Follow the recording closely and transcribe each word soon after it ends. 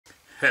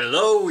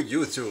Hello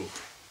YouTube!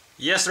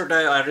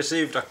 Yesterday I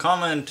received a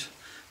comment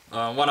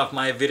on one of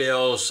my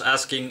videos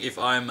asking if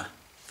I'm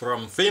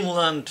from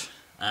Finland,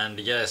 and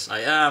yes I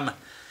am.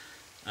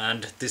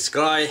 And this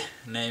guy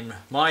named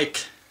Mike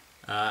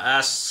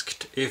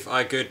asked if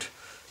I could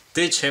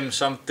teach him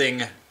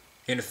something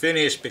in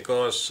Finnish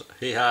because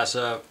he has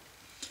a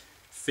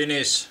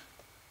Finnish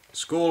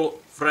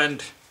school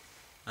friend,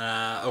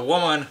 a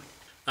woman,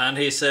 and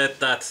he said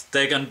that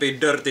they can be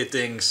dirty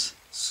things.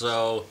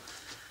 So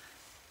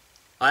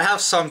I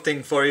have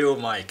something for you,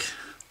 Mike,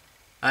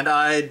 and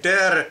I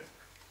dare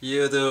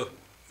you to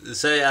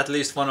say at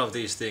least one of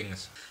these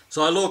things.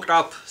 So I looked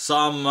up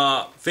some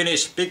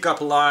Finnish pickup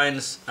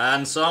lines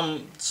and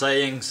some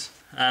sayings,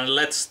 and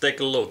let's take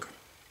a look.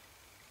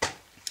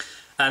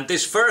 And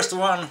this first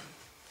one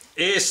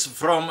is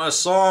from a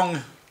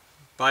song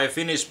by a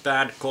Finnish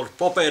band called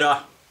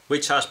Popeda,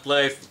 which has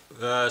played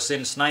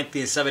since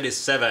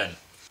 1977.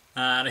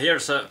 And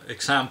here's an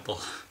example.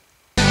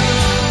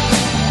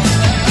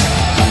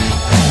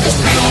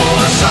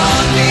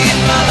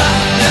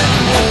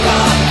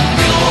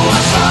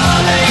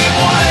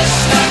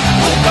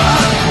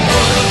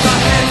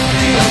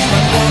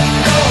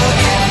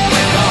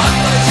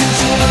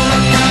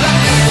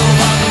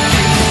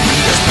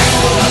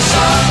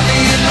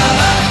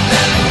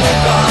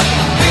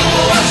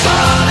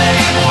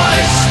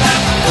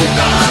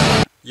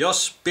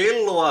 Jos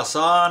pillua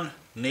saan,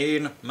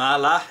 niin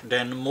mä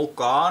lähden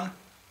mukaan.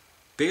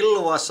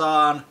 Pillua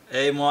saan,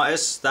 ei mua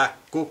estä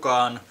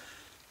kukaan.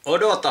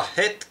 Odota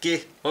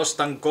hetki,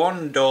 ostan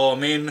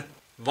kondoomin,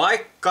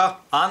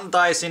 vaikka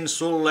antaisin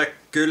sulle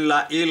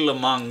kyllä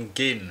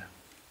ilmankin.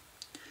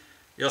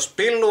 Jos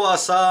pillua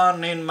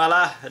saan, niin mä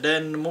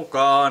lähden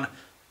mukaan.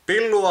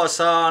 Pillua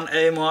saan,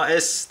 ei mua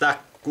estä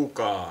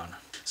kukaan.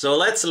 So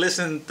let's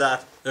listen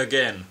that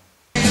again.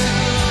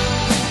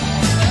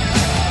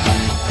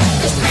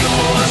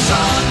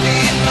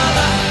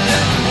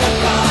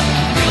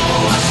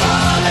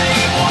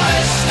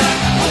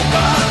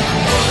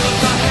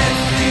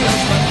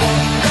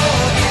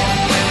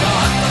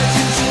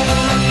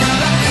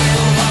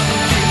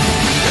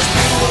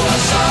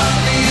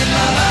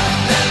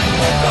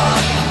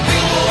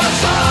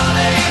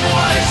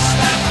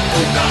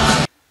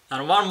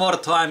 And one more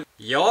time.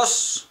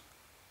 Jos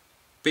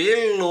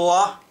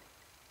pillua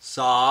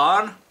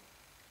saan,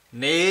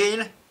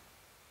 niin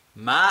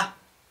mä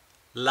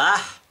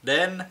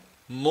lähden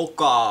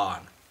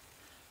mukaan.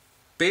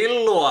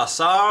 Pillua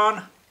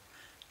saan,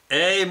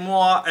 ei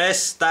mua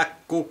estä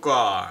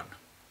kukaan.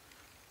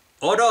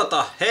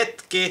 Odota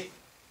hetki,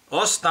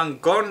 ostan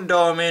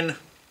kondoomin,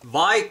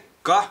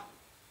 vaikka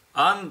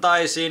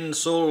antaisin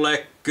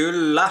sulle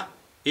kyllä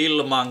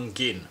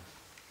ilmankin.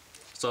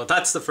 So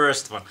that's the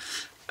first one.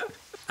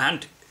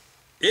 And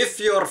if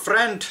your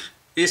friend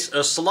is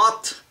a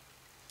slut,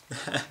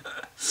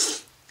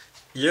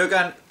 you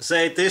can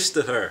say this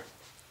to her.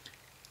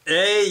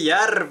 Ei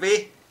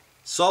järvi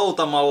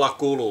soutamalla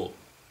kulu.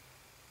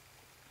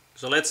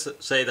 So let's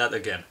say that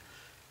again.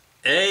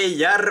 Ei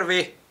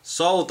järvi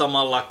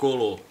soutamalla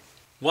kulu.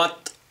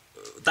 What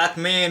that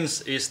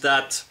means is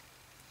that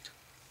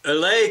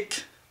a lake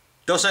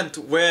doesn't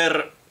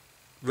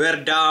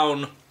wear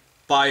down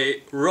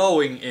by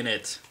rowing in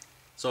it.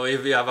 So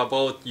if you have a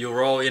boat, you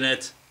row in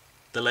it,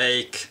 the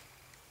lake,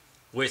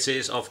 which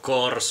is of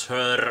course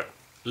her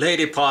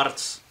lady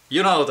parts.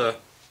 You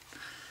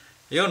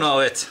know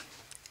it.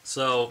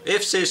 So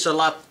if she's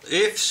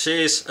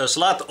a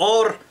slut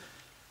or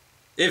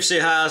if she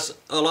has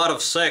a lot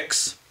of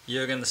sex,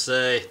 you can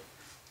say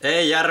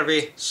ei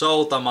järvi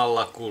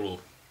soutamalla kulu.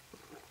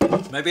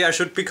 Maybe I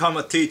should become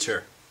a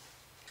teacher.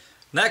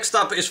 Next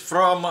up is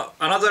from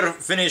another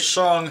Finnish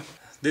song.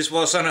 This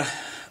was an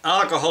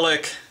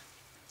alcoholic,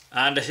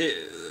 and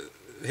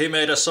he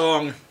made a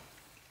song,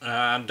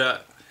 and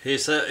he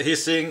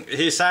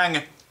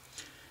sang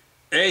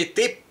ei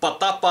tippa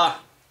tapa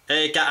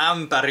eikä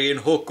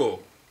ämpäriin huku.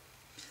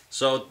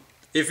 So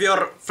if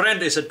your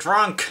friend is a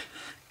drunk,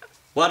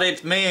 what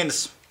it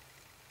means,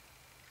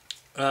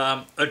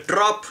 a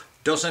drop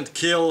doesn't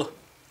kill,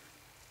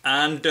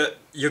 and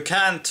you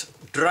can't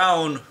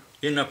drown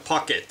in a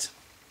pocket.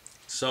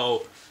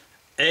 So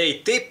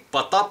ei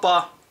tippa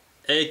tapa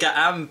eikä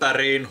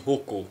ämpäriin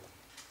huku.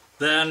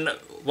 Then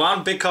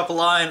one pickup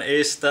line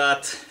is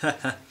that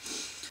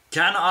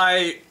can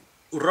I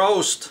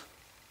roast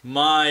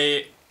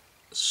my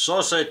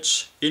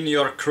sausage in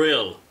your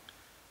grill?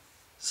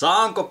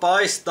 Saanko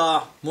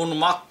paistaa mun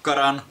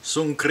makkaran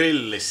sun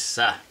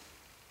grillissä?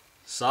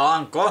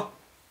 Saanko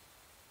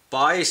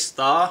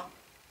paistaa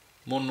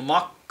mun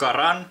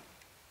makkaran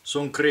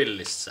sun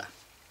grillissä?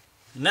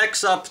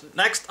 Next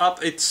up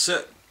it's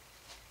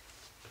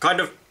kind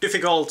of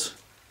difficult.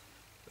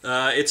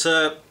 It's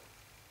a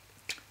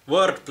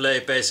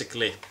wordplay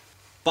basically.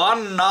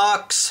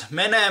 Pannaaks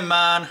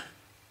menemään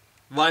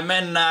vai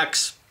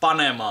mennääks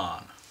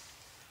panemaan?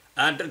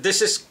 And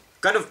this is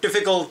kind of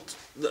difficult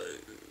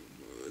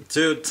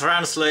to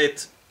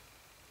translate.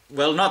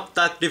 Well, not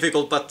that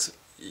difficult, but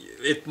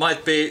it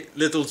might be a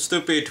little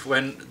stupid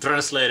when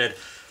translated.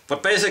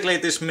 But basically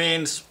this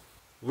means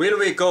will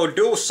we go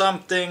do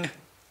something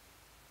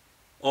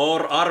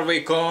or are we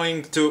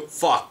going to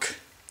fuck?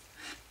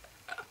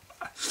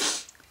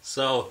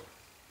 So,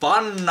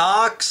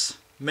 pannaaks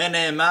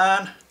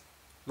menemään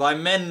vai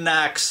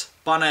mennääks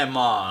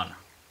panemaan?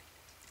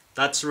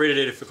 That's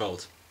really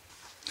difficult.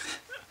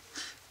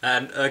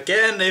 And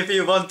again, if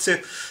you want to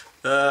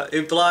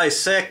imply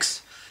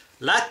sex,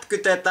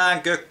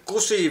 lätkytetäänkö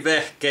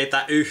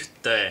kusivehkeitä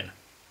yhteen?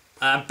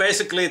 And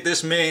basically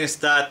this means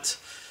that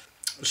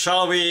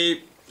shall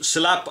we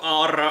slap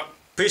our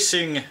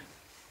fishing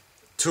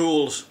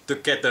tools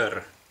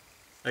together?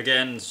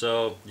 Again,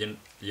 so you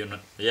know,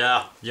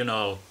 yeah, you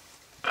know.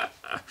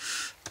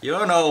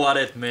 You know what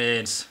it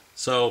means.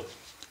 So,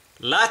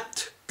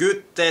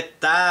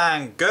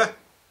 lätkytetäänkö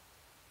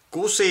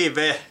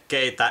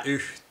kusivehkeitä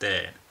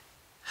yhteen?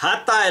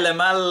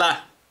 Hätäilemällä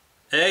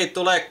ei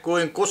tule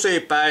kuin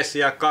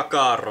kusipäisiä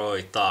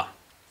kakaroita.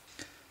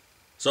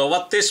 So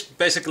what this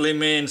basically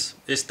means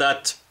is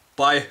that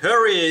by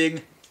hurrying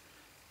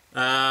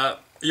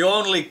you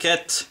only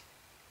get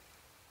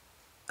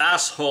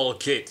asshole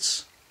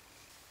kids.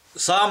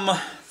 Some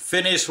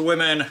Finnish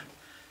women,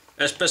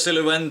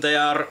 especially when they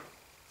are,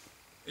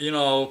 you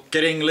know,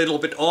 getting a little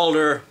bit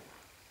older,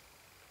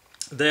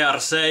 they are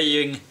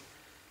saying,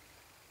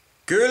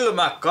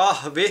 kylmä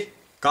kahvi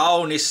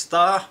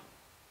kaunistaa,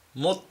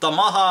 mutta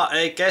maha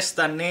ei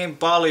kestä niin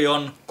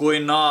paljon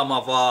kuin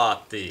naama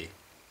vaatii.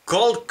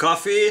 Cold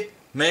coffee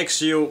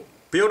makes you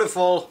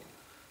beautiful,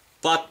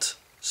 but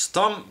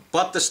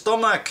the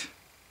stomach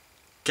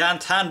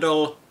can't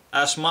handle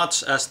as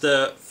much as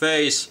the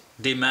face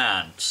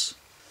demands.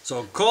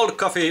 So cold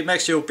coffee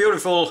makes you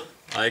beautiful,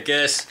 I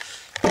guess,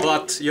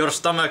 but your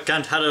stomach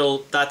can't handle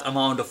that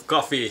amount of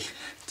coffee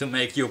to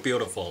make you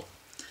beautiful.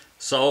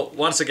 So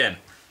once again,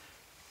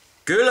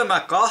 kylmä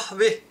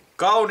kahvi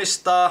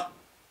kaunistaa,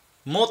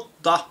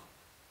 mutta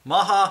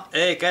maha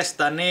ei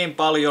kestä niin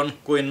paljon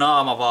kuin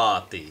naama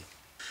vaatii.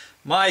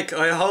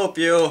 Mike, I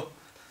hope you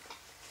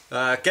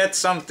get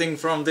something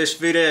from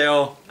this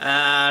video,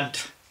 and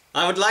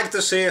I would like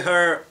to see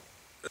her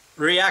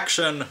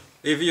reaction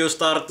if you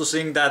start to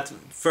sing that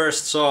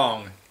first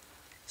song.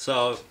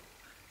 So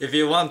if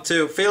you want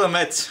to film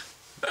it,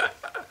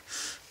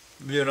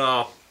 you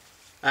know,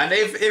 and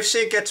if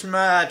she gets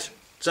mad,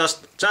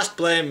 just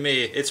blame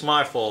me, it's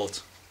my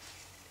fault.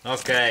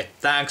 Okay,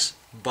 thanks,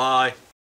 bye.